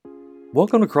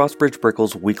Welcome to Crossbridge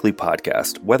Brickell's weekly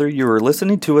podcast. Whether you are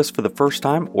listening to us for the first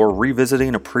time or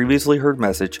revisiting a previously heard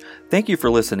message, thank you for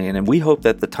listening, and we hope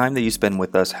that the time that you spend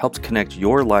with us helps connect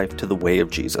your life to the way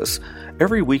of Jesus.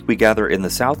 Every week we gather in the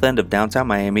south end of downtown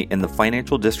Miami in the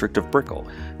financial district of Brickell.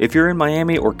 If you're in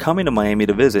Miami or coming to Miami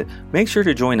to visit, make sure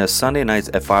to join us Sunday nights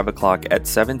at 5 o'clock at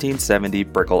 1770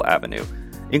 Brickell Avenue.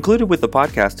 Included with the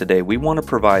podcast today, we want to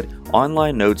provide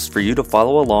online notes for you to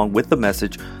follow along with the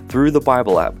message through the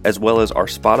Bible app, as well as our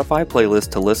Spotify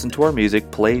playlist to listen to our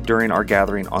music played during our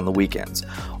gathering on the weekends.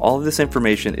 All of this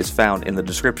information is found in the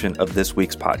description of this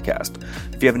week's podcast.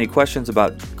 If you have any questions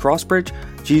about Crossbridge,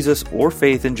 Jesus, or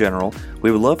faith in general,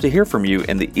 we would love to hear from you,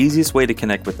 and the easiest way to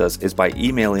connect with us is by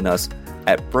emailing us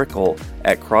at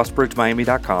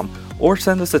brickell@crossbridgemiami.com or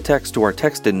send us a text to our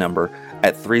texted number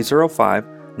at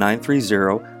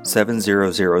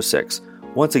 305-930-7006.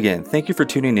 Once again, thank you for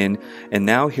tuning in, and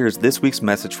now here's this week's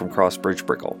message from Crossbridge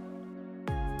Brickell.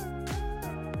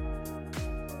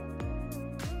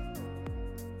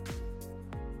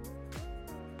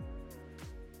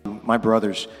 My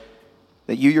brothers,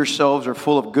 that you yourselves are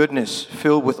full of goodness,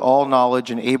 filled with all knowledge,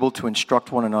 and able to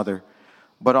instruct one another.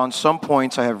 But on some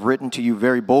points I have written to you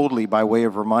very boldly by way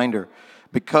of reminder,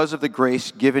 because of the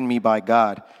grace given me by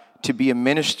God, to be a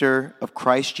minister of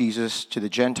Christ Jesus to the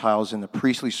Gentiles in the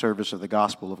priestly service of the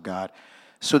gospel of God,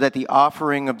 so that the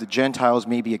offering of the Gentiles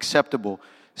may be acceptable,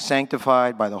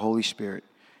 sanctified by the Holy Spirit.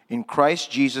 In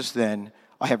Christ Jesus, then,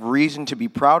 I have reason to be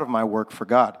proud of my work for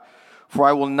God. For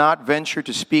I will not venture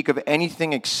to speak of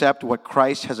anything except what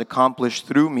Christ has accomplished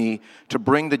through me to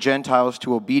bring the Gentiles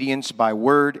to obedience by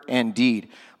word and deed,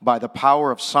 by the power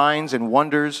of signs and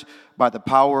wonders, by the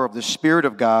power of the Spirit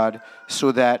of God,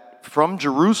 so that from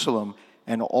Jerusalem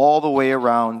and all the way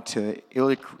around to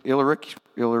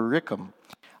Illyricum,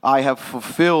 I have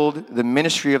fulfilled the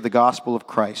ministry of the gospel of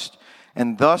Christ.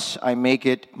 And thus I make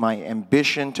it my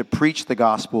ambition to preach the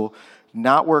gospel,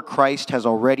 not where Christ has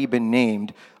already been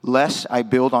named, lest I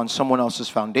build on someone else's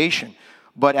foundation.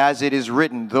 But as it is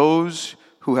written, those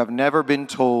who have never been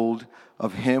told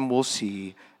of him will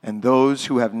see, and those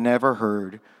who have never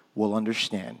heard will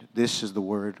understand. This is the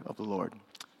word of the Lord.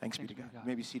 Thanks be to God. You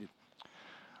may be seated.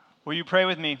 Will you pray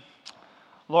with me?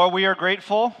 Lord, we are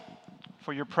grateful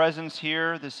for your presence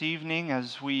here this evening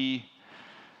as we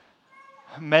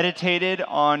meditated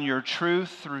on your truth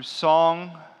through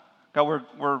song. God,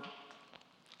 we're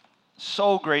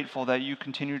so grateful that you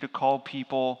continue to call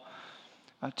people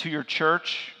to your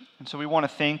church. And so we want to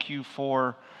thank you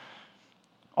for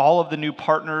all of the new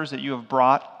partners that you have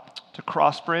brought to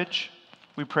Crossbridge.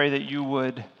 We pray that you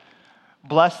would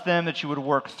bless them, that you would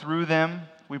work through them.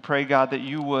 We pray, God, that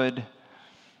you would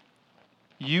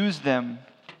use them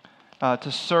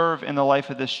to serve in the life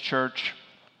of this church,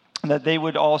 and that they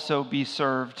would also be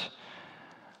served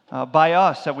by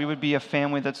us, that we would be a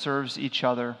family that serves each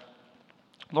other.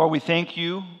 Lord, we thank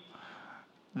you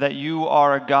that you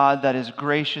are a God that is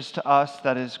gracious to us,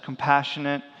 that is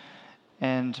compassionate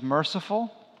and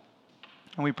merciful.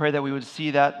 And we pray that we would see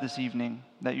that this evening,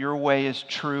 that your way is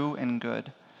true and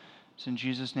good. It's in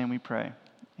Jesus' name we pray.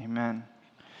 Amen.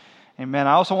 Amen.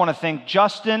 I also want to thank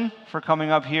Justin for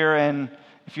coming up here, and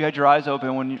if you had your eyes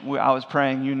open when I was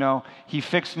praying, you know he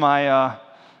fixed my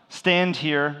stand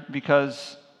here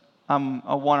because I'm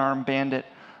a one-armed bandit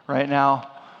right now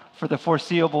for the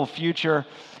foreseeable future.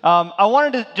 I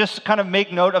wanted to just kind of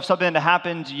make note of something that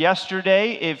happened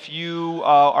yesterday. If you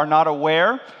are not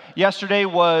aware, yesterday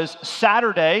was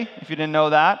Saturday, if you didn't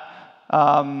know that.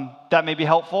 That may be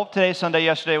helpful. Today's Sunday,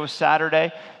 yesterday was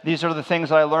Saturday. These are the things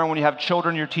that I learned when you have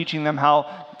children. You're teaching them how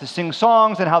to sing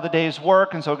songs and how the days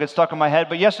work, and so it gets stuck in my head.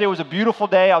 But yesterday was a beautiful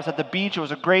day. I was at the beach. It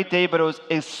was a great day, but it was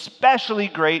especially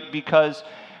great because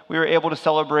we were able to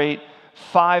celebrate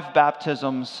 5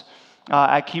 baptisms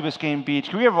at Key Biscayne Beach.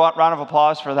 Can we have a round of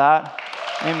applause for that?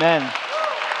 Amen.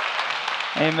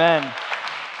 Amen.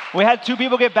 We had 2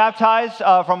 people get baptized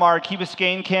from our Key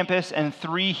Biscayne campus and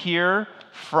 3 here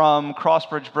from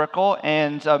Crossbridge Brickell,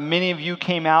 and many of you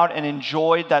came out and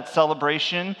enjoyed that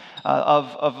celebration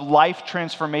of life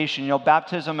transformation. You know,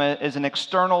 baptism is an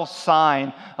external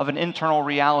sign of an internal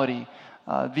reality.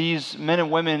 These men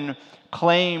and women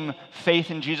claim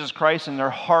faith in Jesus Christ, and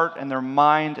their heart and their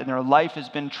mind and their life has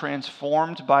been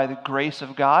transformed by the grace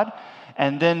of God.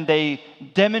 And then they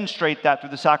demonstrate that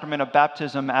through the sacrament of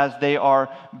baptism as they are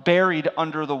buried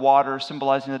under the water,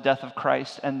 symbolizing the death of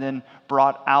Christ, and then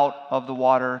brought out of the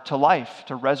water to life,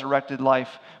 to resurrected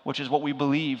life, which is what we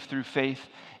believe through faith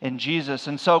in Jesus.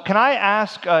 And so can I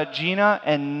ask Gina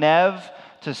and Nev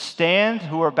to stand,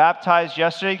 who were baptized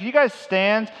yesterday? Can you guys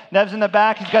stand? Nev's in the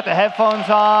back. He's got the headphones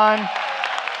on.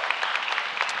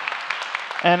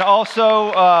 And also,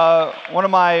 one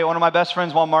of my best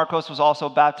friends, Juan Marcos, was also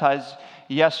baptized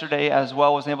yesterday as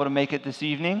well. Wasn't able to make it this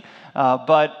evening,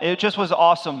 but it just was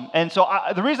awesome. And so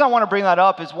the reason I want to bring that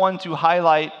up is, one, to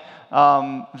highlight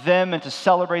them and to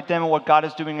celebrate them and what God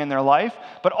is doing in their life,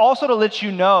 but also to let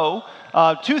you know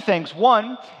two things.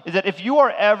 One is that if you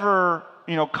are ever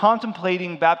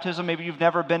contemplating baptism, maybe you've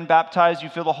never been baptized, you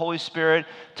feel the Holy Spirit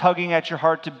tugging at your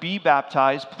heart to be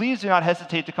baptized, please do not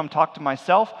hesitate to come talk to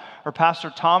myself or Pastor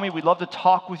Tommy. We'd love to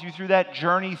talk with you through that,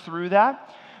 journey through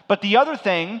that. But the other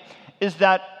thing is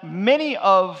that many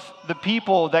of the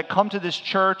people that come to this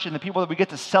church and the people that we get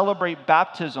to celebrate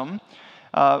baptism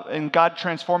and God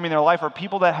transforming their life are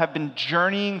people that have been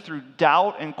journeying through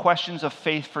doubt and questions of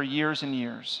faith for years and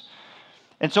years.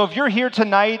 And so if you're here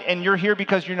tonight and you're here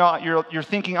because you're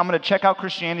thinking, I'm going to check out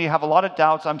Christianity, I have a lot of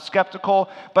doubts, I'm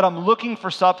skeptical, but I'm looking for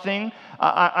something,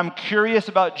 I'm curious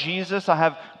about Jesus, I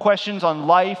have questions on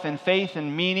life and faith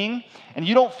and meaning, and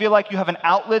you don't feel like you have an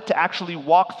outlet to actually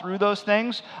walk through those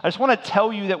things, I just want to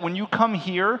tell you that when you come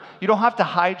here, you don't have to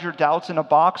hide your doubts in a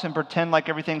box and pretend like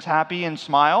everything's happy and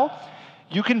smile.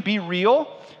 You can be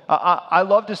real. I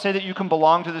love to say that you can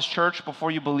belong to this church before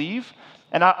you believe.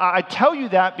 And I tell you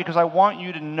that because I want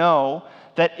you to know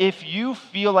that if you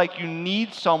feel like you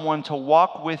need someone to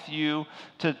walk with you,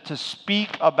 to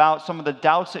speak about some of the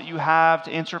doubts that you have,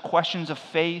 to answer questions of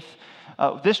faith,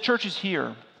 this church is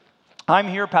here. I'm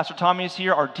here, Pastor Tommy is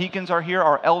here, our deacons are here,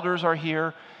 our elders are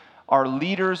here, our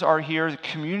leaders are here, the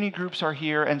community groups are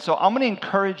here. And so I'm going to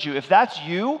encourage you, if that's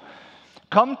you,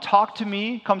 come talk to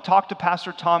me, come talk to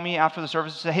Pastor Tommy after the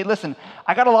service and say, hey, listen,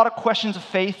 I got a lot of questions of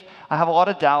faith, I have a lot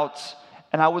of doubts,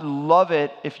 and I would love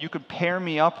it if you could pair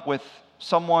me up with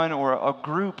someone or a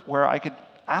group where I could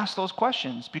ask those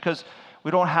questions, because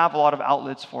we don't have a lot of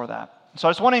outlets for that. So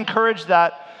I just want to encourage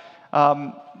that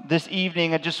this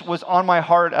evening. It just was on my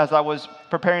heart as I was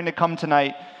preparing to come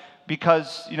tonight,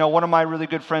 because one of my really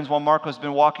good friends, Juan Marco, has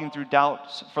been walking through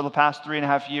doubts for the past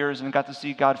 3.5 years and got to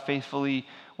see God faithfully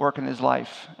work in his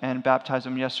life and baptize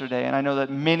him yesterday. And I know that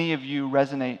many of you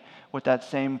resonate with that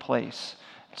same place.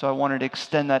 So I wanted to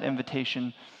extend that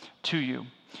invitation to you.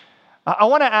 I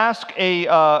want to ask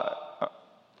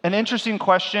an interesting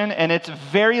question, and it's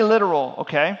very literal,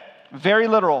 okay? Very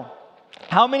literal.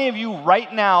 How many of you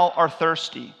right now are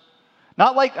thirsty?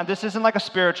 Not like, this isn't like a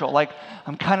spiritual, like,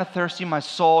 I'm kind of thirsty, my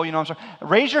soul, I'm sorry.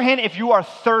 Raise your hand if you are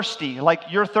thirsty, like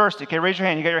you're thirsty. Okay, raise your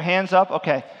hand. You got your hands up?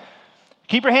 Okay.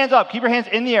 Keep your hands up. Keep your hands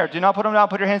in the air. Do not put them down.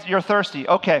 Put your hands, you're thirsty.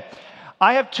 Okay.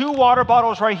 I have 2 water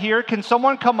bottles right here. Can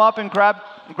someone come up and grab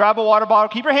a water bottle?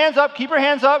 Keep your hands up. Keep your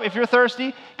hands up if you're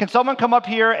thirsty. Can someone come up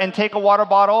here and take a water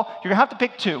bottle? You're going to have to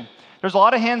pick 2. There's a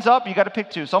lot of hands up. You got to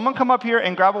pick 2. Someone come up here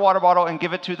and grab a water bottle and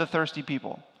give it to the thirsty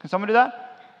people. Can someone do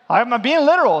that? I'm being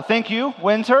literal. Thank you,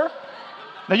 Winter.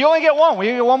 Now you only get one. We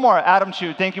get one more. Adam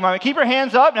Chu. Thank you, Mama. Keep your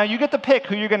hands up. Now you get to pick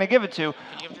who you're going to give it to.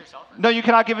 Can you give it to yourself? No, you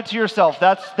cannot give it to yourself.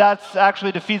 That's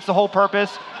actually defeats the whole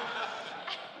purpose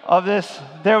of this.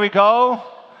 There we go.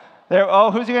 There.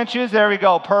 Oh, who's he going to choose? There we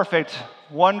go. Perfect.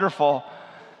 Wonderful.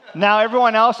 Now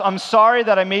everyone else, I'm sorry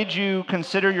that I made you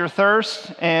consider your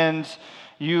thirst and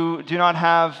you do not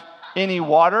have any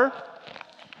water.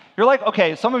 You're like,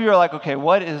 okay, some of you are like, okay,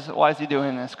 why is he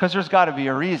doing this? Because there's got to be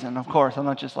a reason, of course. I'm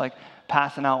not just like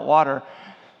passing out water.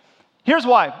 Here's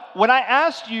why. When I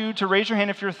asked you to raise your hand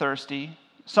if you're thirsty,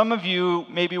 some of you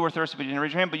maybe were thirsty, but you didn't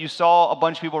raise your hand, but you saw a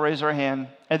bunch of people raise their hand.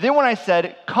 And then when I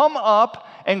said, come up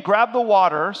and grab the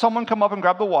water, someone come up and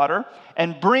grab the water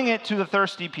and bring it to the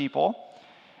thirsty people,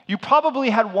 you probably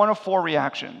had one of 4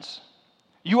 reactions.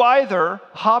 You either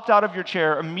hopped out of your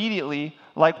chair immediately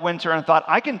like Winter and thought,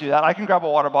 I can do that. I can grab a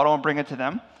water bottle and bring it to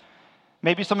them.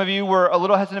 Maybe some of you were a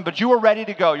little hesitant, but you were ready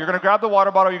to go. You're going to grab the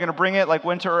water bottle. You're going to bring it like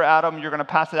Winter or Adam. You're going to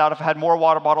pass it out. If I had more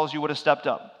water bottles, you would have stepped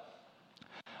up.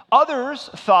 Others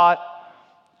thought,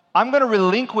 I'm going to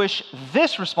relinquish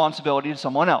this responsibility to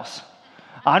someone else.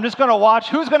 I'm just going to watch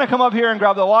who's going to come up here and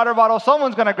grab the water bottle.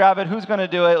 Someone's going to grab it. Who's going to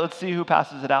do it? Let's see who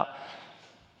passes it out.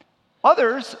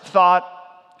 Others thought,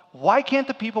 why can't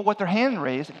the people with their hand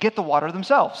raised get the water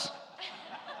themselves?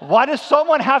 Why does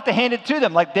someone have to hand it to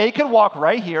them? Like they could walk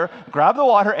right here, grab the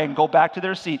water, and go back to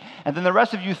their seat. And then the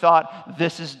rest of you thought,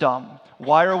 this is dumb.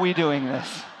 Why are we doing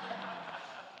this?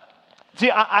 See,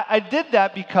 I did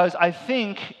that because I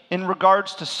think in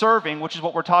regards to serving, which is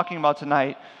what we're talking about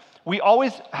tonight, we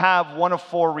always have one of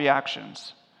 4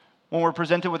 reactions. When we're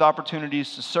presented with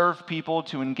opportunities to serve people,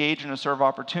 to engage in a serve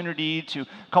opportunity, to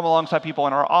come alongside people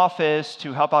in our office,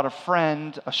 to help out a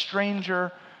friend, a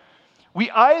stranger, we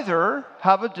either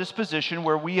have a disposition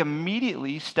where we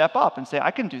immediately step up and say,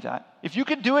 I can do that. If you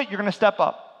could do it, you're going to step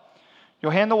up.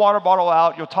 You'll hand the water bottle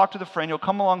out, you'll talk to the friend, you'll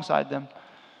come alongside them.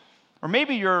 Or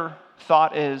maybe your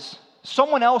thought is,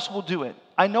 someone else will do it.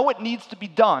 I know it needs to be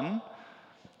done,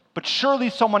 but surely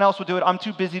someone else will do it. I'm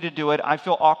too busy to do it. I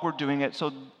feel awkward doing it,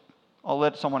 so I'll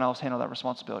let someone else handle that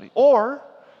responsibility. Or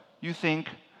you think,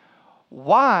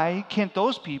 why can't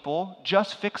those people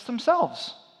just fix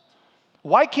themselves?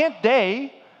 Why can't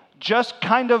they just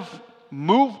kind of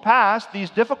move past these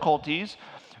difficulties?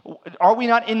 Are we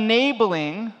not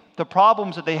enabling the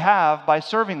problems that they have by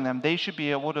serving them? They should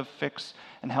be able to fix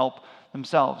and help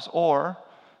themselves. Or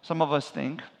some of us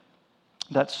think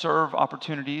that serve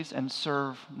opportunities and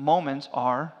serve moments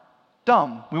are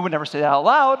dumb. We would never say that out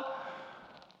loud,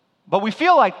 but we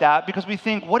feel like that because we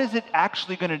think, what is it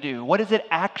actually going to do? What is it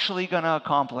actually going to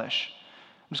accomplish?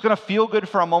 I'm just going to feel good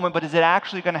for a moment, but is it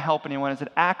actually going to help anyone? Is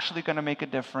it actually going to make a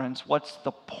difference? What's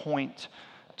the point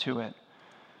to it?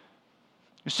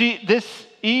 You see, this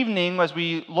evening, as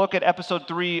we look at episode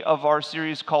 3 of our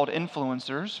series called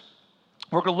Influencers,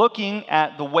 we're looking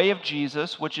at the way of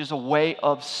Jesus, which is a way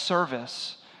of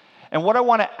service. And what I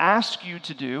want to ask you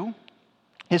to do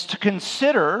is to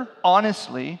consider,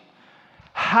 honestly,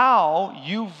 how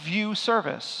you view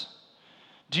service.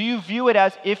 Do you view it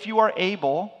as if you are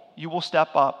able, you will step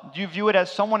up? Do you view it as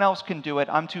someone else can do it,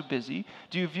 I'm too busy?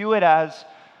 Do you view it as,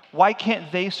 why can't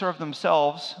they serve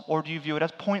themselves? Or do you view it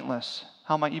as pointless?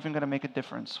 How am I even going to make a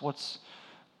difference? What's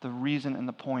the reason and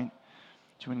the point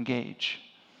to engage?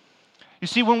 You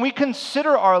see, when we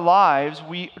consider our lives,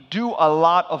 we do a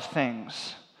lot of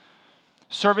things.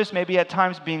 Service maybe at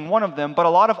times being one of them, but a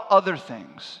lot of other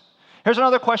things. Here's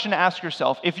another question to ask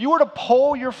yourself. If you were to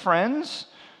poll your friends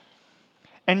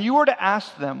and you were to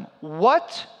ask them,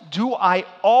 what do I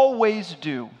always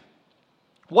do?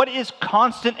 What is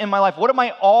constant in my life? What am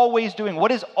I always doing?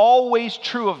 What is always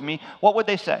true of me? What would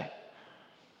they say?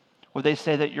 Would they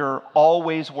say that you're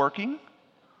always working?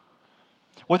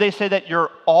 Would they say that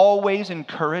you're always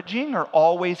encouraging or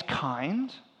always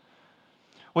kind?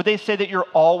 Would they say that you're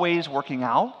always working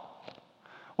out?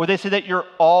 Would they say that you're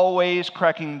always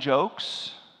cracking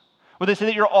jokes? Would they say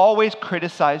that you're always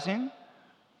criticizing?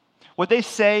 Would they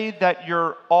say that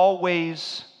you're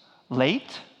always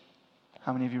late?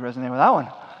 How many of you resonate with that one?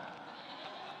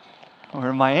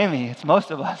 We're in Miami. It's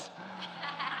most of us.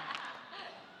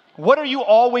 What are you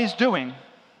always doing?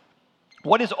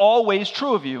 What is always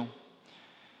true of you?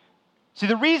 See,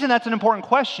 the reason that's an important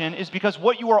question is because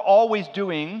what you are always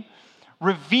doing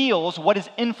reveals what is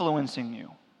influencing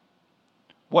you.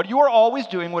 What you are always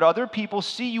doing, what other people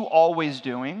see you always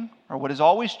doing, or what is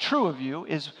always true of you,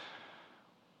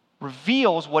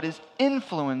 reveals what is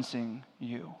influencing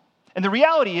you. And the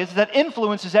reality is that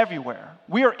influence is everywhere.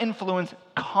 We are influenced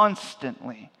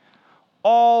constantly,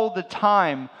 all the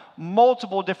time,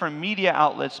 multiple different media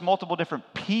outlets, multiple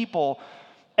different people.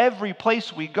 Every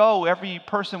place we go, every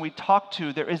person we talk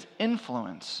to, there is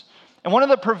influence. And one of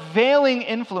the prevailing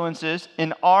influences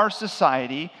in our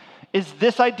society is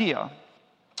this idea.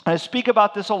 And I speak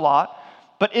about this a lot,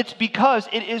 but it's because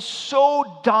it is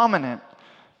so dominant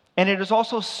and it is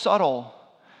also subtle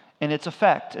in its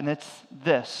effect. And it's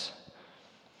this.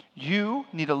 You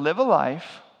need to live a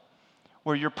life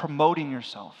where you're promoting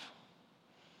yourself.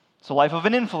 It's the life of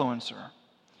an influencer.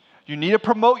 You need to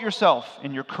promote yourself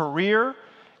in your career,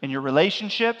 in your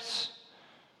relationships.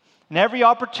 In every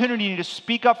opportunity, you need to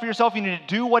speak up for yourself. You need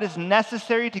to do what is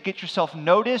necessary to get yourself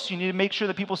noticed. You need to make sure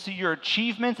that people see your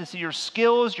achievements, they see your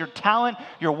skills, your talent,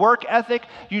 your work ethic.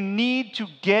 You need to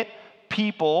get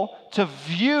people to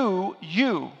view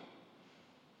you.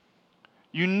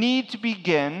 You need to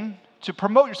begin to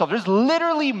promote yourself. There's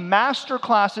literally master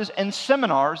classes and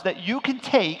seminars that you can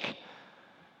take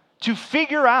to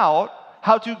figure out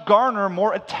how to garner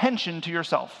more attention to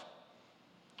yourself.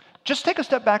 Just take a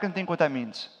step back and think what that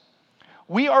means.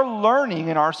 We are learning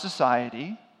in our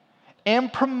society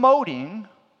and promoting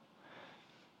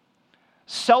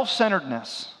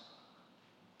self-centeredness.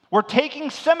 We're taking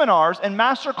seminars and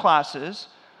master classes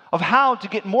of how to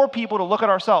get more people to look at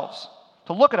ourselves,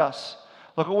 to look at us,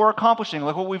 look at what we're accomplishing,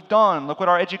 look what we've done, look at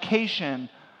our education,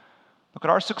 look at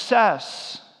our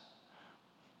success.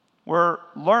 We're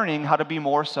learning how to be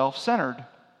more self-centered.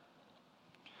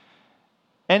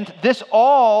 And this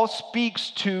all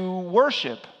speaks to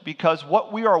worship, because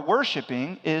what we are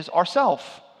worshiping is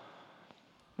ourself.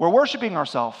 We're worshiping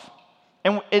ourselves.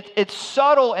 And it's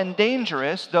subtle and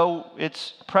dangerous, though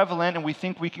it's prevalent and we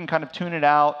think we can kind of tune it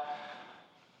out,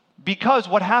 because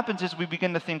what happens is we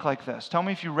begin to think like this. Tell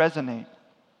me if you resonate.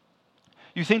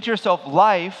 You think to yourself,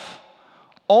 life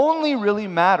only really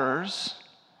matters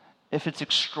if it's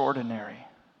extraordinary.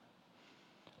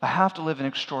 I have to live an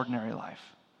extraordinary life.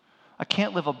 I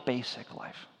can't live a basic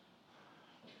life.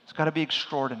 It's got to be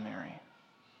extraordinary.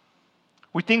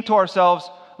 We think to ourselves,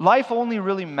 life only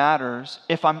really matters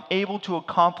if I'm able to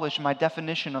accomplish my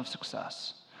definition of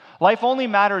success. Life only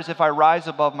matters if I rise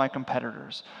above my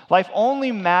competitors. Life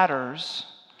only matters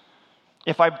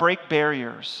if I break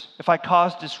barriers, if I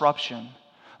cause disruption.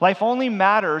 Life only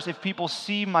matters if people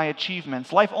see my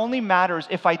achievements. Life only matters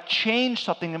if I change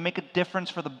something and make a difference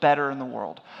for the better in the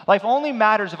world. Life only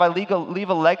matters if I leave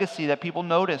a legacy that people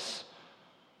notice.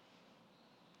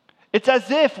 It's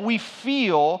as if we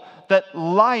feel that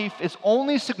life is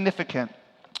only significant,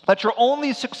 that you're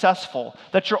only successful,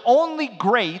 that you're only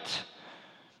great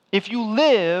if you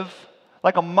live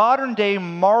like a modern-day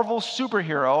Marvel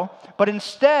superhero, but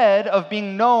instead of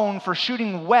being known for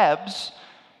shooting webs,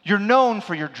 you're known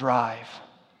for your drive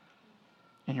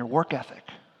and your work ethic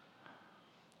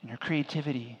and your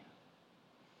creativity.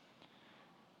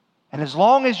 And as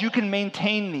long as you can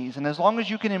maintain these, and as long as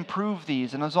you can improve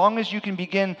these, and as long as you can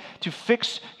begin to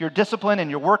fix your discipline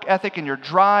and your work ethic and your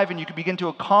drive, and you can begin to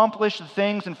accomplish the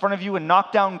things in front of you and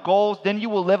knock down goals, then you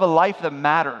will live a life that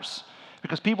matters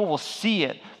because people will see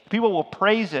it. People will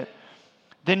praise it.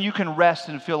 Then you can rest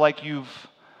and feel like you've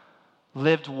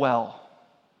lived well.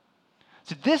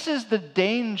 So this is the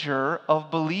danger of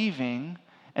believing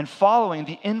and following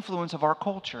the influence of our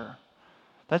culture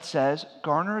that says,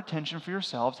 garner attention for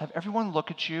yourselves, have everyone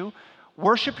look at you,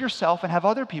 worship yourself, and have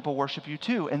other people worship you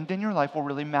too, and then your life will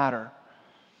really matter.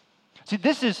 See,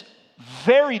 this is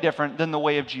very different than the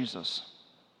way of Jesus.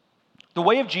 The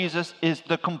way of Jesus is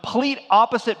the complete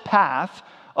opposite path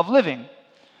of living.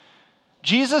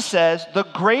 Jesus says, the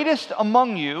greatest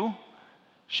among you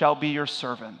shall be your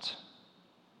servant.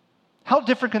 How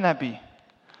different can that be?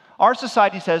 Our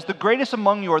society says the greatest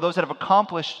among you are those that have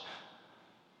accomplished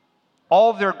all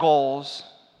of their goals,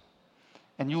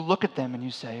 and you look at them and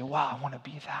you say, wow, I want to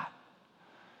be that.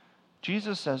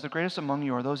 Jesus says the greatest among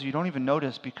you are those you don't even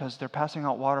notice because they're passing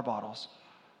out water bottles.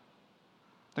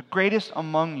 The greatest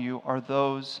among you are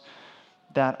those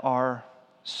that are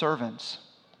servants,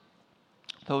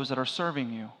 those that are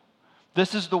serving you.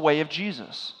 This is the way of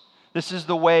Jesus. This is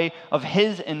the way of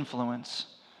his influence.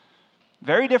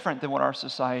 Very different than what our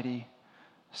society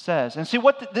says. And see,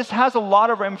 this has a lot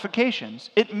of ramifications.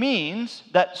 It means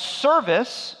that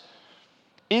service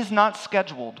is not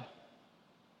scheduled.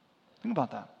 Think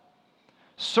about that.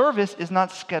 Service is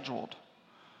not scheduled.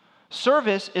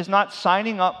 Service is not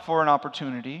signing up for an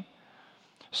opportunity.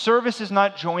 Service is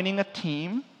not joining a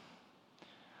team.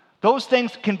 Those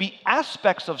things can be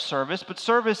aspects of service, but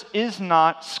service is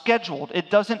not scheduled. It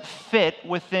doesn't fit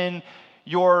within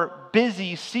your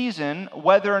busy season,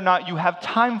 whether or not you have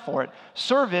time for it.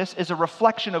 Service is a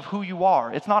reflection of who you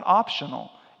are. It's not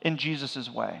optional in Jesus'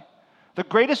 way. The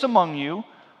greatest among you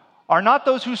are not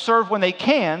those who serve when they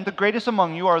can. The greatest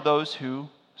among you are those who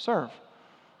serve.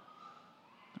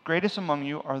 The greatest among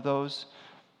you are those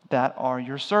that are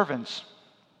your servants.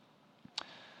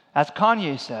 As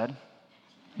Kanye said,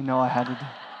 you know I had to do.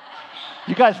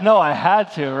 You guys know I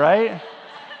had to, right?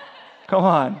 Come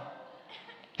on.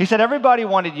 He said everybody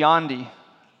wanted Yandi.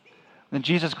 Then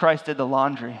Jesus Christ did the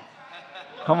laundry.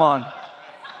 Come on.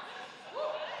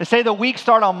 They say the weak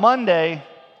start on Monday,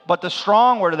 but the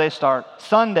strong, where do they start?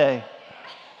 Sunday.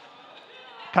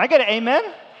 Can I get an amen?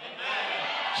 Amen.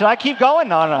 Should I keep going?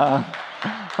 No.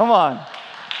 Come on.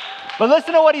 But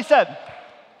listen to what he said.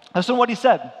 Listen to what he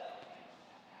said.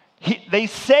 They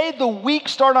say the weak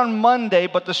start on Monday,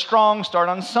 but the strong start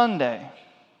on Sunday.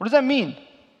 What does that mean?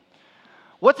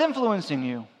 What's influencing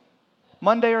you?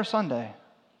 Monday or Sunday?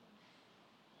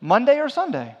 Monday or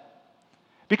Sunday?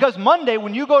 Because Monday,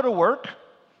 when you go to work,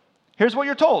 here's what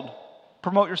you're told.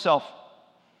 Promote yourself.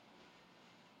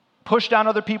 Push down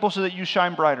other people so that you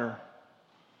shine brighter.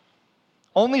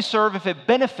 Only serve if it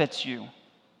benefits you.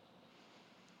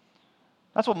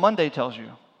 That's what Monday tells you.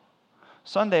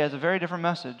 Sunday has a very different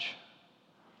message.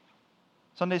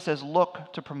 Sunday says,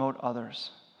 look to promote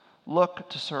others. Look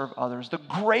to serve others. The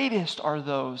greatest are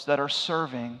those that are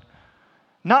serving,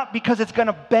 not because it's going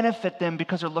to benefit them,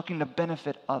 because they're looking to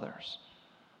benefit others.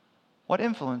 What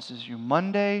influences you,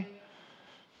 Monday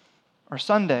or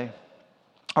Sunday?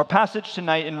 Our passage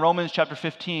tonight in Romans chapter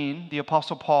 15, the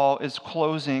Apostle Paul is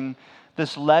closing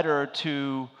this letter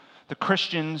to the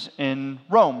Christians in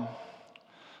Rome,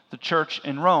 the church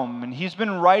in Rome. And he's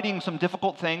been writing some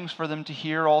difficult things for them to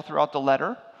hear all throughout the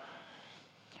letter.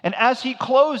 And as he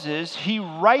closes, he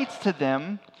writes to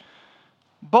them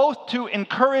both to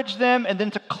encourage them and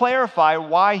then to clarify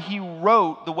why he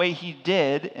wrote the way he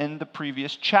did in the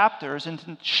previous chapters, and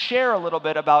to share a little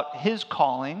bit about his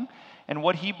calling and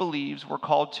what he believes we're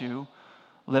called to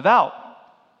live out.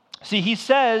 See, he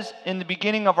says in the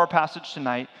beginning of our passage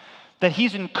tonight that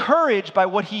he's encouraged by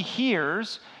what he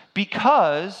hears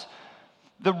because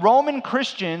the Roman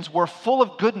Christians were full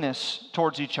of goodness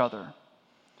towards each other.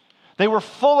 They were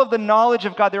full of the knowledge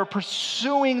of God. They were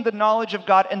pursuing the knowledge of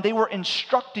God, and they were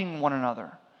instructing one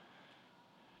another.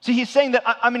 See, he's saying that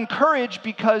I'm encouraged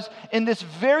because in this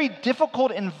very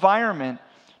difficult environment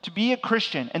to be a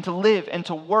Christian and to live and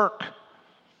to work,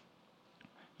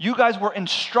 you guys were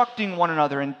instructing one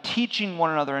another and teaching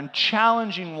one another and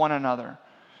challenging one another.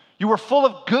 You were full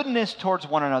of goodness towards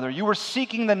one another. You were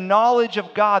seeking the knowledge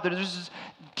of God. There's this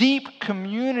deep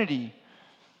community.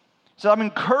 So I'm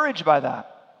encouraged by that.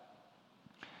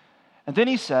 And then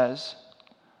he says,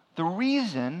 the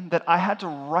reason that I had to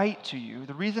write to you,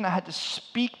 the reason I had to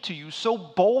speak to you so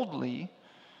boldly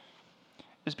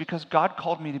is because God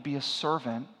called me to be a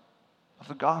servant of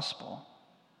the gospel.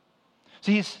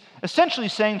 So he's essentially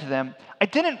saying to them, I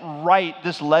didn't write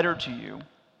this letter to you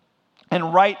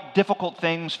and write difficult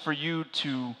things for you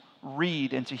to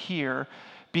read and to hear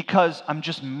because I'm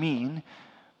just mean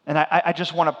and I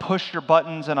just want to push your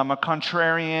buttons and I'm a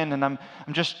contrarian and I'm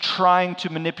just trying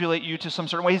to manipulate you to some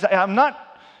certain way. I'm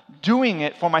not doing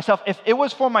it for myself. If it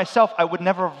was for myself, I would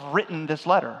never have written this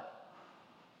letter.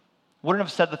 Wouldn't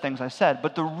have said the things I said.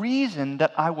 But the reason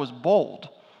that I was bold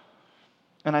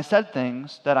and I said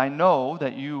things that I know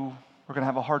that you are going to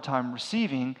have a hard time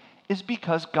receiving is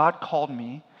because God called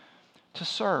me to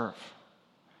serve.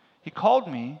 He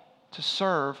called me to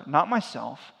serve, not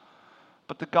myself,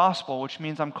 but the gospel, which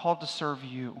means I'm called to serve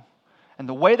you. And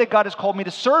the way that God has called me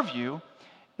to serve you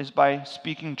is by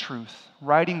speaking truth,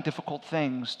 writing difficult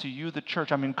things to you, the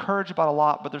church. I'm encouraged about a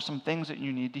lot, but there's some things that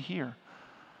you need to hear.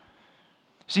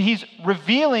 See, he's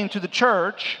revealing to the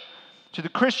church, to the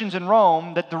Christians in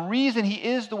Rome, that the reason he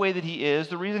is the way that he is,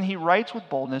 the reason he writes with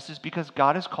boldness is because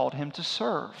God has called him to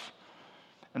serve.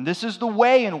 And this is the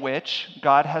way in which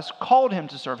God has called him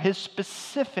to serve, his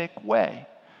specific way.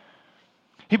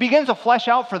 He begins to flesh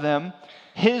out for them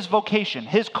his vocation,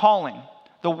 his calling,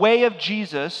 the way of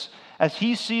Jesus as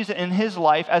he sees it in his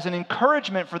life as an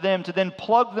encouragement for them to then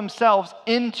plug themselves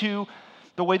into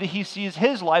the way that he sees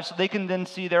his life so they can then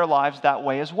see their lives that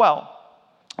way as well.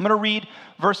 I'm going to read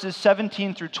verses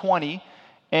 17 through 20,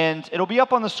 and it'll be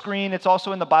up on the screen. It's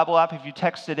also in the Bible app if you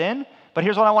text it in. But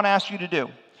here's what I want to ask you to do.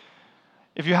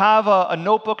 If you have a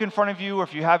notebook in front of you or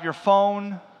if you have your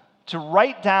phone, to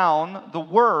write down the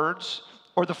words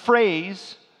or the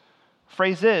phrases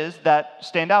that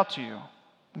stand out to you.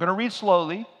 I'm going to read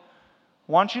slowly.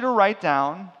 I want you to write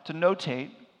down, to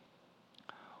notate,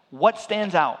 what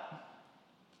stands out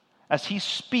as he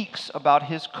speaks about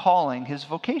his calling, his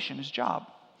vocation, his job,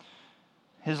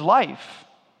 his life.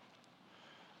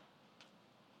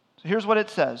 So here's what it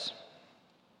says.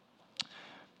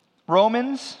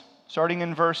 Romans, starting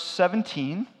in verse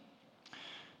 17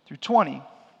 through 20.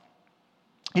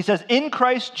 He says, in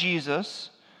Christ Jesus,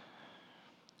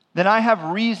 then I have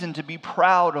reason to be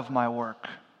proud of my work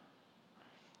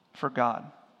for God.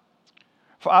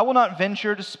 For I will not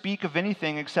venture to speak of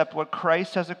anything except what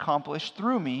Christ has accomplished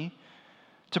through me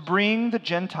to bring the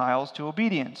Gentiles to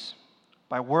obedience,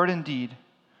 by word and deed,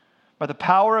 by the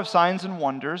power of signs and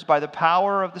wonders, by the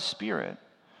power of the Spirit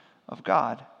of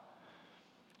God.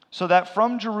 So that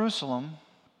from Jerusalem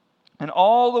and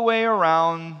all the way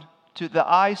around to the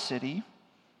I-City,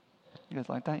 you guys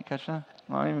like that? You catch that?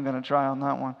 I'm not even going to try on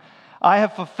that one. I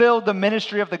have fulfilled the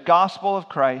ministry of the gospel of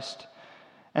Christ,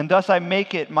 and thus I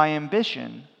make it my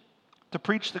ambition to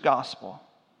preach the gospel,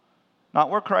 not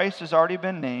where Christ has already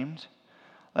been named,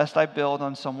 lest I build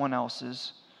on someone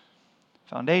else's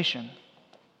foundation.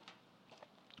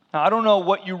 Now, I don't know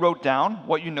what you wrote down,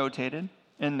 what you notated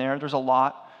in there. There's a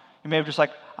lot. You may have just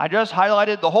I just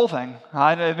highlighted the whole thing.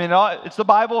 I mean, it's the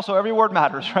Bible, so every word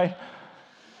matters, right?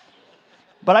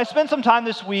 But I spent some time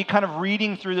this week kind of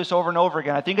reading through this over and over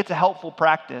again. I think it's a helpful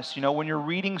practice. You know, when you're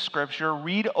reading Scripture,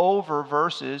 read over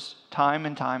verses time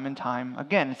and time and time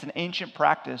again. It's an ancient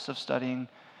practice of studying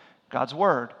God's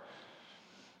Word.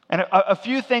 And a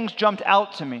few things jumped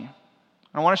out to me.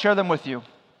 I want to share them with you.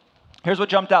 Here's what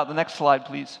jumped out. The next slide,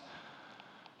 please.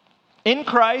 In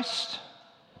Christ,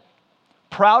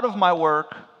 proud of my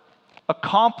work,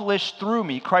 accomplished through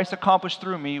me, Christ accomplished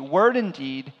through me, word and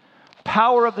deed,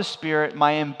 power of the Spirit,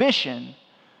 my ambition,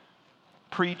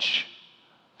 preach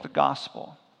the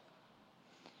gospel.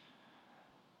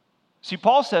 See,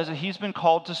 Paul says that he's been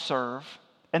called to serve,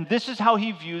 and this is how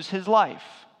he views his life.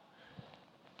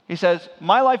 He says,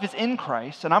 my life is in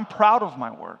Christ, and I'm proud of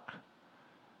my work.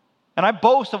 And I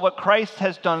boast of what Christ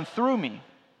has done through me.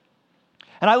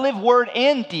 And I live word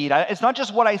and deed. It's not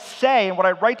just what I say and what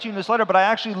I write to you in this letter, but I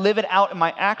actually live it out in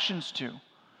my actions too.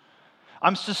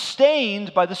 I'm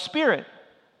sustained by the Spirit.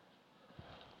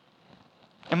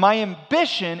 And my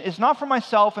ambition is not for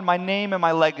myself and my name and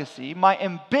my legacy. My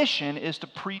ambition is to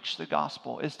preach the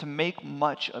gospel, is to make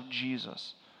much of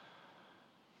Jesus.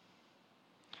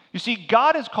 You see,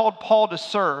 God has called Paul to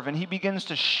serve, and he begins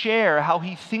to share how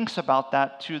he thinks about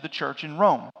that to the church in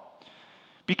Rome.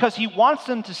 Because he wants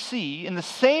them to see, in the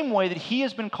same way that he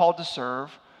has been called to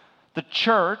serve, the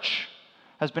church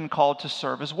has been called to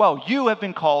serve as well. You have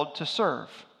been called to serve.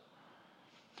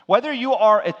 Whether you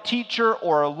are a teacher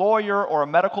or a lawyer or a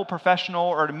medical professional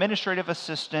or an administrative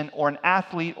assistant or an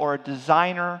athlete or a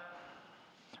designer,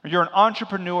 or you're an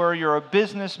entrepreneur, you're a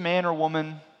businessman or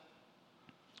woman,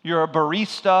 you're a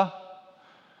barista,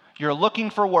 you're looking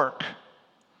for work,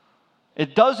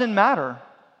 it doesn't matter.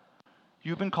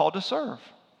 You've been called to serve.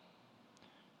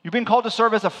 You've been called to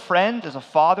serve as a friend, as a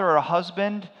father or a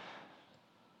husband,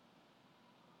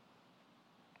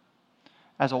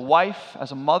 as a wife,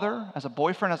 as a mother, as a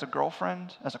boyfriend, as a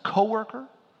girlfriend, as a coworker,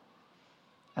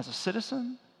 as a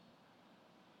citizen,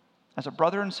 as a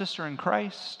brother and sister in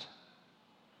Christ.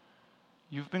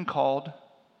 You've been called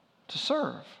to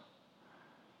serve.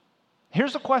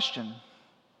 Here's a question.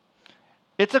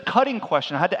 It's a cutting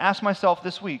question I had to ask myself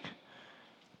this week.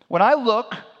 When I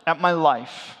look at my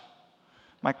life,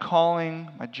 my calling,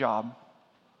 my job,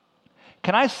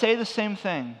 can I say the same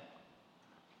thing?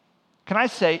 Can I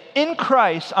say, in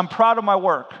Christ, I'm proud of my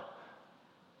work.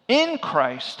 In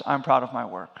Christ, I'm proud of my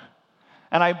work.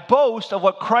 And I boast of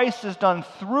what Christ has done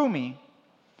through me.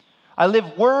 I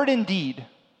live word and deed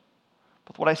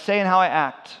with what I say and how I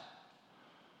act.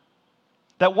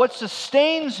 That what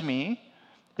sustains me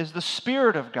is the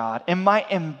Spirit of God, and my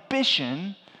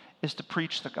ambition is to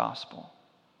preach the gospel.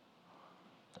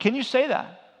 Can you say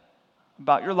that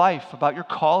about your life, about your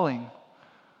calling,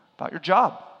 about your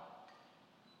job?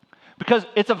 Because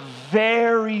it's a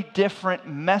very different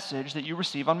message that you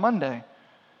receive on Monday.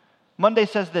 Monday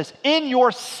says this: in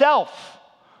yourself,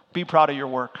 be proud of your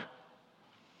work.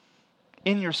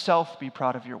 In yourself, be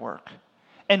proud of your work.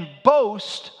 And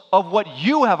boast of what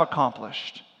you have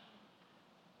accomplished.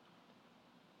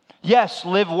 Yes,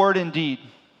 live word and deed.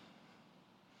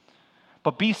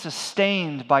 But be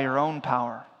sustained by your own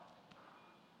power,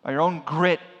 by your own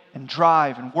grit and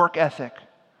drive and work ethic.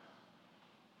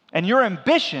 And your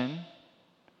ambition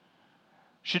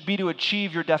should be to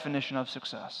achieve your definition of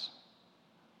success.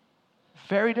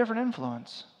 Very different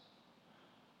influence.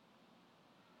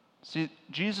 See,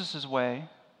 Jesus' way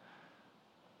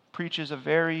preaches a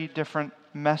very different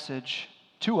message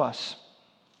to us.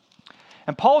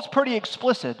 And Paul's pretty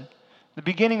explicit. The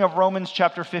beginning of Romans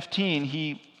chapter 15,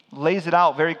 he lays it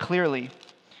out very clearly.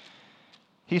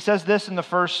 He says this in the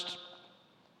first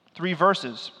 3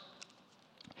 verses.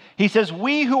 He says,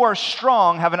 we who are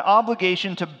strong have an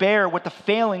obligation to bear with the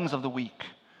failings of the weak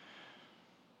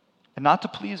and not to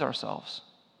please ourselves.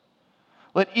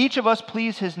 Let each of us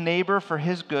please his neighbor for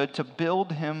his good, to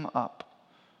build him up.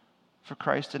 For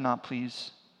Christ did not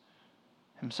please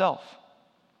himself.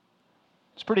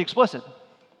 It's pretty explicit.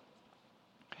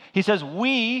 He says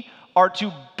we are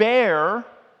to bear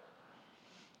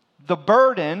the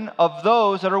burden of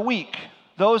those that are weak,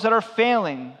 those that are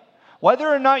failing. Whether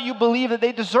or not you believe that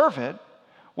they deserve it,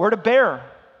 we're to bear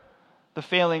the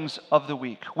failings of the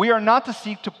weak. We are not to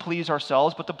seek to please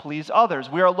ourselves, but to please others.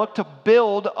 We are looked to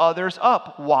build others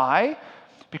up. Why?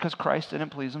 Because Christ didn't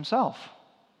please himself.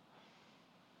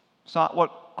 It's not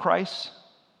what Christ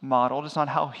modeled. It's not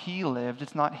how he lived.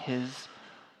 It's not his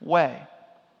way.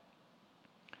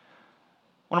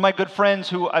 One of my good friends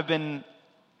who I've been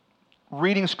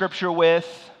reading scripture with,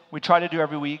 we try to do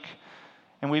every week,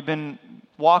 and we've been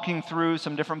walking through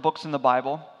some different books in the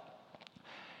Bible.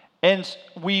 And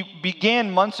we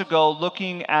began months ago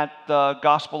looking at the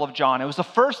Gospel of John. It was the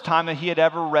first time that he had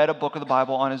ever read a book of the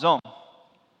Bible on his own.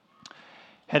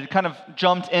 Had kind of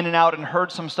jumped in and out and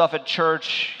heard some stuff at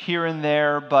church here and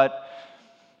there, but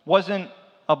wasn't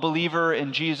a believer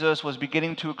in Jesus, was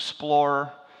beginning to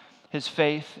explore his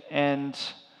faith. And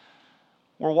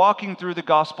we're walking through the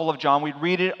Gospel of John. We'd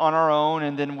read it on our own,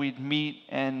 and then we'd meet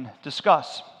and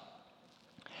discuss.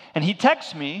 And he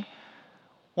texts me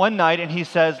one night, and he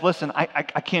says, listen, I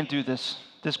can't do this.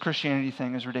 This Christianity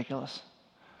thing is ridiculous.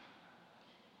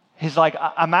 He's like,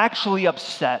 I'm actually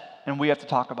upset, and we have to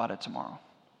talk about it tomorrow.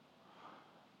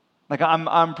 Like,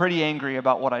 I'm pretty angry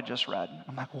about what I just read.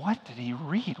 I'm like, what did he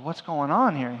read? What's going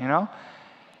on here, you know?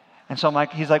 And so I'm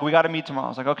like, he's like, we got to meet tomorrow. I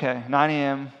was like, okay, 9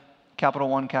 a.m., Capital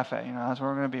One Cafe, you know, that's where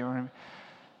we're going to be.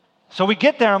 So we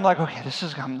get there, I'm like, okay,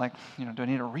 I'm like, you know, do I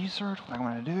need to research? What am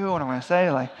I going to do? What am I going to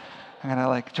say? Like, I'm going to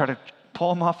like try to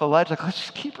pull him off the ledge. Like, let's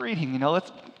just keep reading, you know,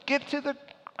 let's get to the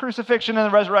crucifixion and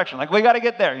the resurrection. Like, we got to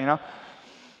get there, you know.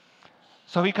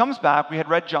 So he comes back. We had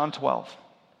read John 12.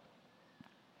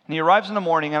 And he arrives in the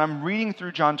morning, and I'm reading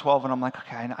through John 12, and I'm like,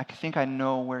 okay, I think I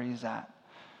know where he's at.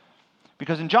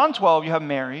 Because in John 12, you have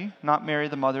Mary, not Mary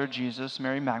the mother of Jesus,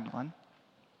 Mary Magdalene.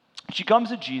 She comes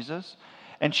to Jesus,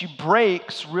 and she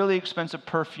breaks really expensive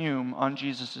perfume on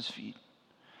Jesus' feet.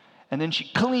 And then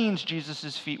she cleans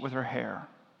Jesus' feet with her hair.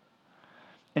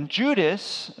 And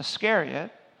Judas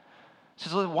Iscariot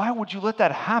says, why would you let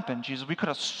that happen, Jesus? We could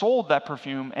have sold that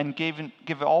perfume and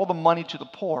give all the money to the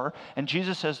poor. And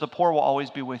Jesus says, the poor will always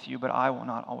be with you, but I will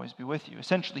not always be with you.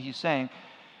 Essentially, he's saying,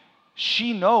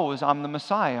 she knows I'm the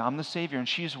Messiah, I'm the Savior, and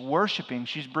she's worshiping,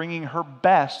 she's bringing her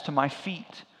best to my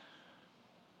feet.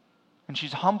 And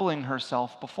she's humbling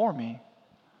herself before me.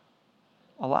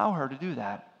 Allow her to do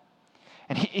that.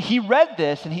 And he read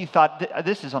this and he thought,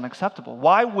 this is unacceptable.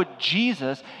 Why would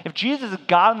Jesus, if Jesus is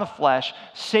God in the flesh,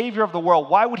 Savior of the world,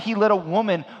 why would he let a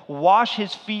woman wash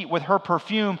his feet with her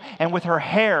perfume and with her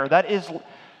hair? That is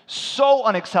so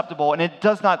unacceptable, and it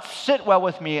does not sit well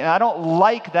with me, and I don't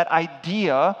like that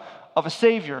idea of a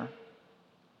Savior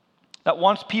that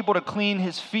wants people to clean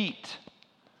his feet.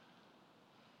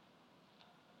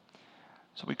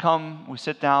 So we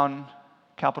sit down,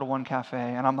 Capital One Cafe,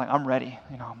 and I'm like, I'm ready.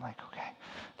 I'm like, okay,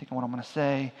 thinking what I'm going to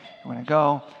say, I'm going to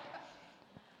go.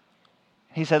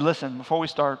 He said, listen, before we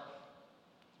start,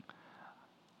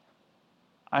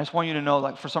 I just want you to know,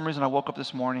 like, for some reason I woke up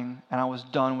this morning and I was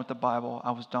done with the Bible.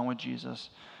 I was done with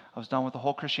Jesus. I was done with the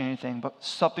whole Christianity thing, but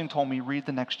something told me, read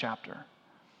the next chapter.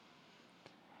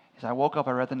 He said, I woke up,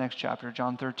 I read the next chapter,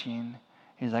 John 13.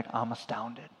 He's like, I'm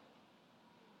astounded.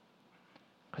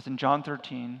 Because in John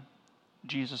 13,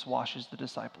 Jesus washes the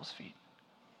disciples' feet.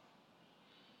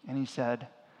 And he said,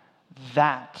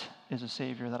 that is a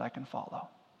Savior that I can follow.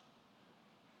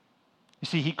 You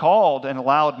see, he called and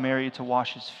allowed Mary to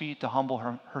wash his feet, to humble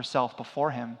herself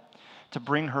before him, to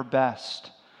bring her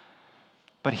best.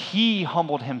 But he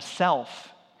humbled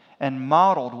himself and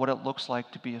modeled what it looks like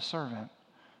to be a servant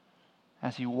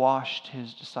as he washed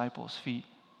his disciples' feet.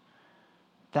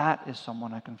 That is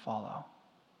someone I can follow.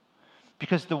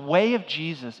 Because the way of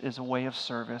Jesus is a way of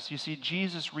service. You see,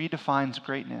 Jesus redefines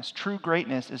greatness. True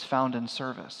greatness is found in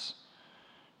service.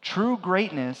 True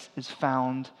greatness is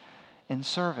found in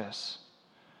service.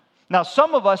 Now,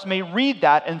 some of us may read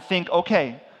that and think,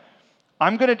 okay,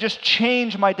 I'm going to just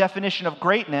change my definition of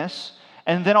greatness,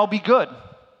 and then I'll be good.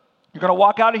 You're going to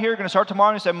walk out of here, you're going to start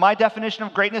tomorrow, and say, my definition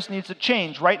of greatness needs to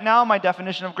change. Right now, my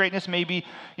definition of greatness may be,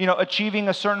 achieving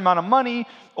a certain amount of money,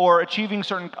 or achieving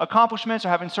certain accomplishments, or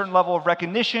having a certain level of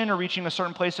recognition, or reaching a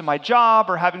certain place in my job,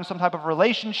 or having some type of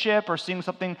relationship, or seeing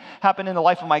something happen in the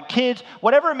life of my kids.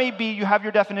 Whatever it may be, you have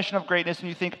your definition of greatness, and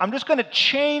you think, I'm just going to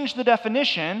change the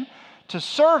definition to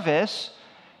service,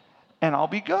 and I'll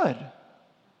be good.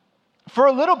 For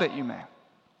a little bit, you may.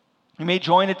 You may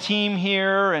join a team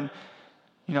here and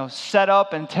set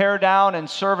up and tear down and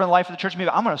serve in the life of the church. Maybe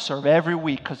I'm going to serve every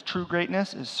week because true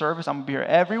greatness is service. I'm going to be here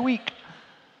every week.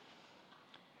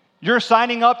 You're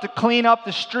signing up to clean up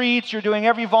the streets. You're doing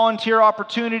every volunteer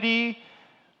opportunity.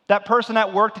 That person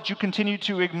at work that you continue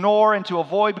to ignore and to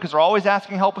avoid because they're always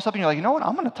asking help with something, you're like, you know what?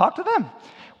 I'm going to talk to them.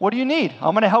 What do you need?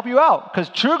 I'm going to help you out because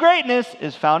true greatness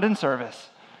is found in service.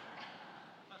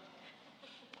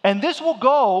 And this will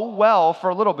go well for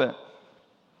a little bit.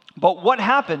 But what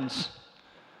happens?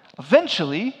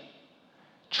 Eventually,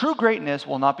 true greatness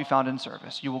will not be found in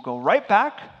service. You will go right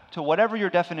back to whatever your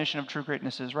definition of true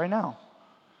greatness is right now.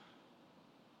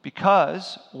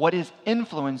 Because what is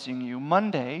influencing you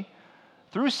Monday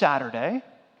through Saturday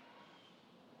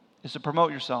is to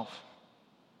promote yourself,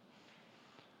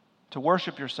 to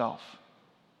worship yourself,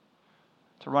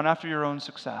 to run after your own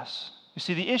success. You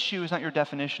see, the issue is not your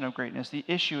definition of greatness. The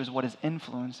issue is what is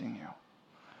influencing you.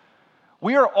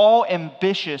 We are all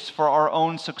ambitious for our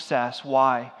own success.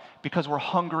 Why? Because we're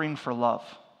hungering for love.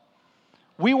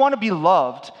 We want to be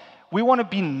loved. We want to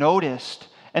be noticed.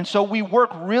 And so we work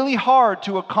really hard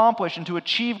to accomplish and to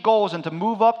achieve goals and to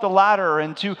move up the ladder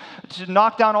and to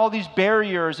knock down all these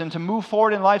barriers and to move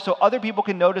forward in life so other people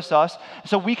can notice us,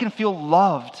 so we can feel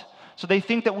loved, so they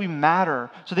think that we matter,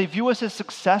 so they view us as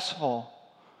successful.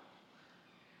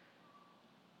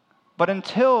 But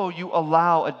until you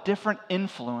allow a different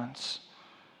influence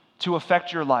to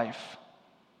affect your life,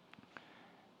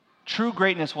 true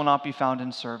greatness will not be found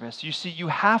in service. You see, you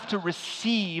have to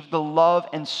receive the love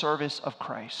and service of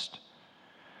Christ.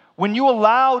 When you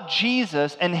allow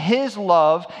Jesus and his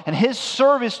love and his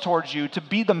service towards you to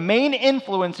be the main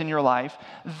influence in your life,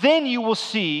 then you will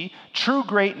see true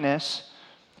greatness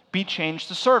be changed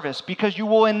to service because you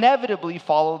will inevitably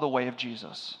follow the way of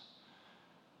Jesus.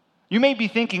 You may be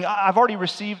thinking, I've already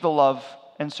received the love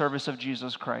and service of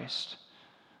Jesus Christ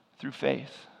through faith.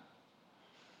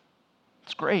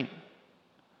 It's great.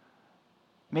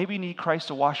 Maybe you need Christ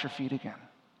to wash your feet again.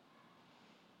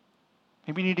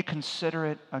 Maybe you need to consider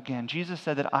it again. Jesus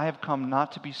said that I have come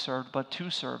not to be served, but to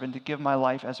serve and to give my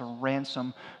life as a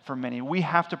ransom for many. We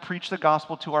have to preach the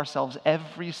gospel to ourselves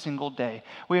every single day.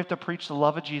 We have to preach the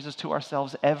love of Jesus to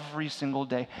ourselves every single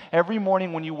day. Every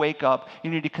morning when you wake up, you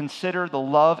need to consider the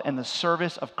love and the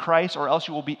service of Christ, or else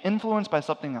you will be influenced by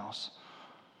something else.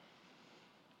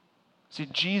 See,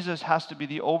 Jesus has to be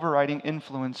the overriding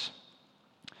influence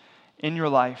in your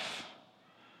life.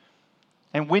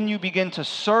 And when you begin to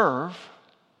serve,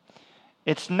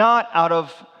 it's not out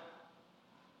of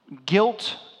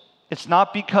guilt. It's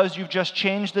not because you've just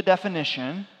changed the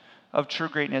definition of true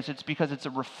greatness. It's because it's a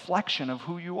reflection of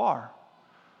who you are.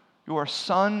 You are a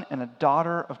son and a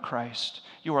daughter of Christ.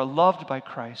 You are loved by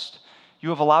Christ. You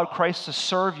have allowed Christ to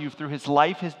serve you through his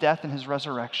life, his death, and his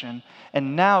resurrection.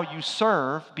 And now you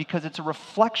serve because it's a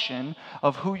reflection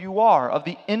of who you are, of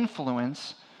the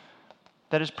influence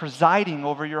that is presiding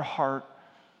over your heart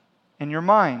and your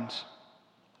mind.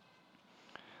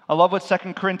 I love what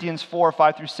 2 Corinthians 4,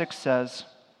 5 through 6 says.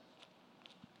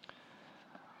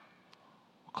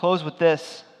 We'll close with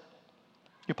this.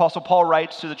 The Apostle Paul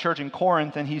writes to the church in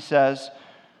Corinth, and he says,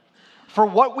 "For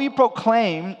what we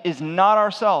proclaim is not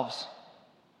ourselves,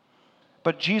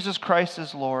 but Jesus Christ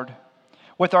is Lord,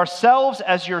 with ourselves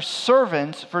as your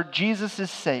servants for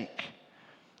Jesus' sake."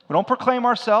 We don't proclaim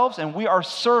ourselves, and we are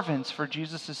servants for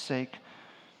Jesus' sake.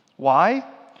 Why?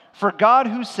 "For God,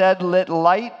 who said, 'Let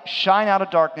light shine out of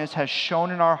darkness,' has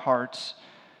shone in our hearts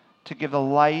to give the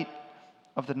light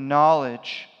of the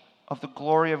knowledge of the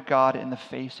glory of God in the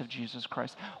face of Jesus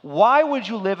Christ." Why would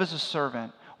you live as a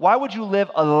servant? Why would you live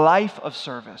a life of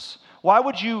service? Why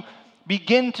would you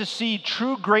begin to see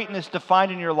true greatness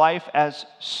defined in your life as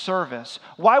service?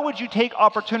 Why would you take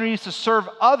opportunities to serve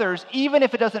others even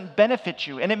if it doesn't benefit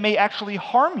you and it may actually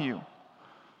harm you?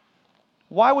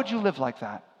 Why would you live like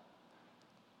that?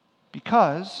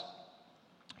 Because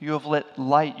you have lit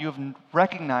light. You have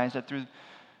recognized that through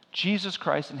Jesus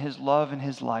Christ and his love and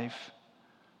his life,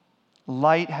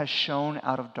 light has shone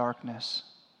out of darkness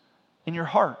in your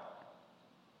heart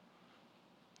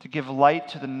to give light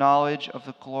to the knowledge of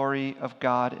the glory of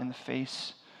God in the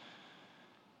face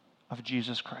of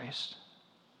Jesus Christ.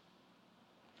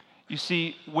 You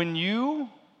see, when you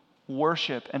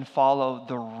worship and follow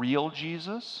the real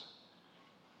Jesus,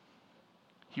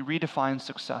 he redefines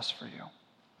success for you.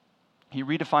 He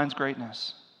redefines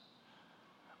greatness.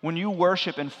 When you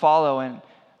worship and follow, and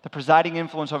the presiding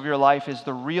influence of your life is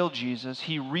the real Jesus,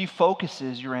 he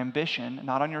refocuses your ambition,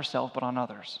 not on yourself, but on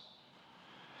others.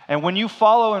 And when you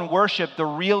follow and worship the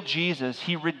real Jesus,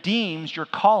 he redeems your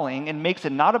calling and makes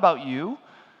it not about you,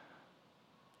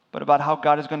 but about how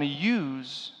God is going to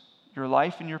use your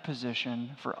life and your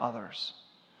position for others.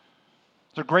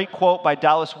 There's a great quote by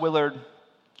Dallas Willard.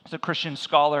 He's a Christian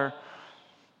scholar.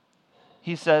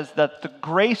 He says that the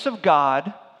grace of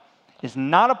God is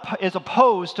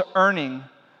opposed to earning,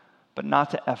 but not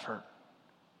to effort.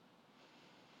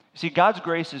 You see, God's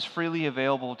grace is freely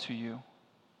available to you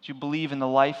as you believe in the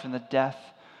life and the death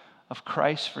of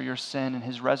Christ for your sin and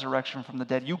his resurrection from the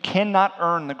dead. You cannot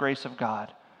earn the grace of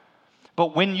God.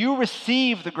 But when you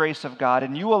receive the grace of God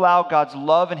and you allow God's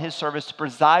love and his service to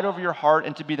preside over your heart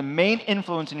and to be the main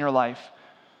influence in your life,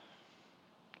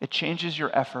 it changes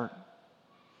your effort.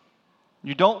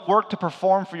 You don't work to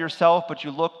perform for yourself, but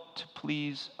you look to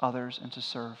please others and to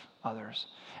serve others.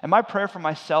 And my prayer for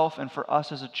myself and for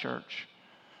us as a church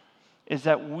is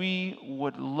that we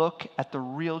would look at the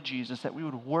real Jesus, that we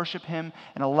would worship him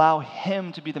and allow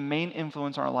him to be the main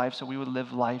influence in our life, so we would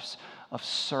live lives of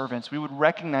servants. We would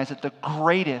recognize that the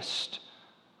greatest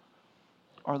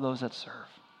are those that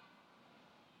serve.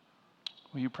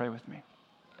 Will you pray with me?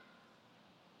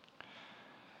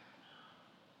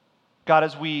 God,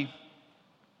 as we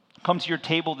come to your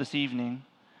table this evening,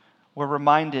 we're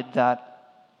reminded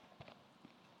that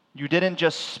you didn't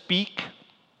just speak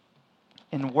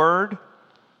in word,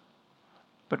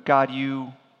 but God,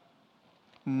 you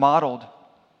modeled.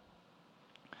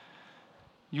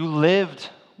 You lived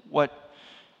what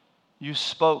you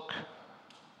spoke.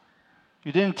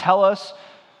 You didn't tell us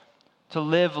to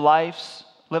live a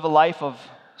life of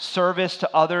service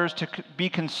to others, to be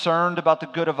concerned about the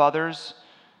good of others,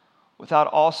 without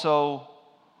also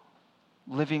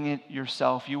living it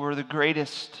yourself. You were the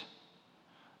greatest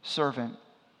servant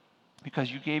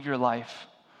because you gave your life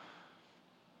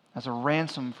as a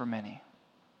ransom for many.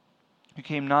 You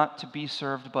came not to be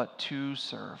served, but to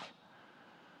serve.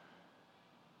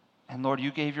 And Lord,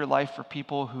 you gave your life for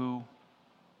people who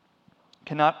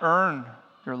cannot earn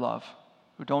your love,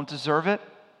 who don't deserve it.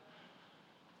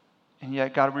 And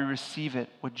yet, God, we receive it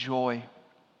with joy.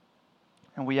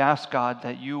 And we ask, God,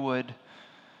 that you would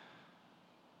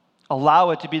allow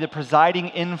it to be the presiding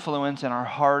influence in our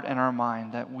heart and our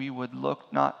mind, that we would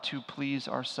look not to please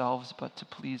ourselves, but to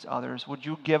please others. Would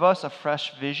you give us a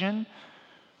fresh vision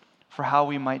for how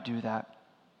we might do that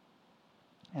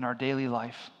in our daily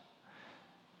life?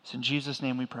 It's in Jesus'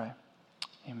 name we pray.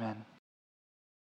 Amen.